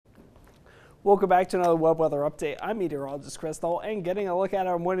Welcome back to another web weather update. I'm meteorologist Chris Thole, and getting a look at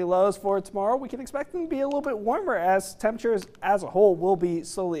our morning lows for tomorrow, we can expect them to be a little bit warmer as temperatures as a whole will be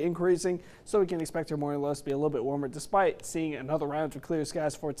slowly increasing. So we can expect our morning lows to be a little bit warmer despite seeing another round of clear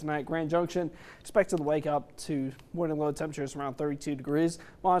skies for tonight. Grand Junction expected to wake up to morning low temperatures around 32 degrees.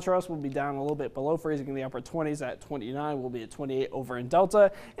 Montrose will be down a little bit below freezing in the upper 20s at 29. We'll be at 28 over in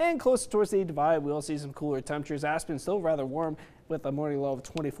Delta, and closer towards the Divide, we'll see some cooler temperatures. Aspen still rather warm with a morning low of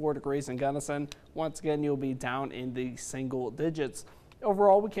 24 degrees in Gunnison. Once again, you'll be down in the single digits.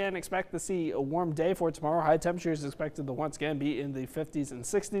 Overall, we can expect to see a warm day for tomorrow. High temperatures expected to once again be in the 50s and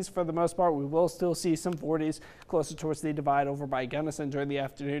 60s for the most part. We will still see some 40s closer towards the Divide over by Gunnison during the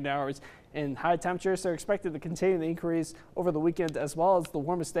afternoon hours. And high temperatures are expected to continue to increase over the weekend, as well as the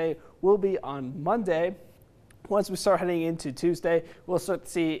warmest day will be on Monday. Once we start heading into Tuesday, we'll start to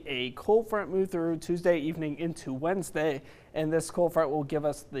see a cold front move through Tuesday evening into Wednesday, and this cold front will give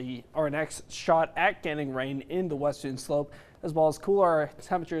us our next shot at getting rain in the western slope, as well as cool our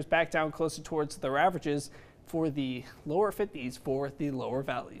temperatures back down closer towards their averages for the lower 50s for the lower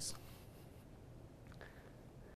valleys.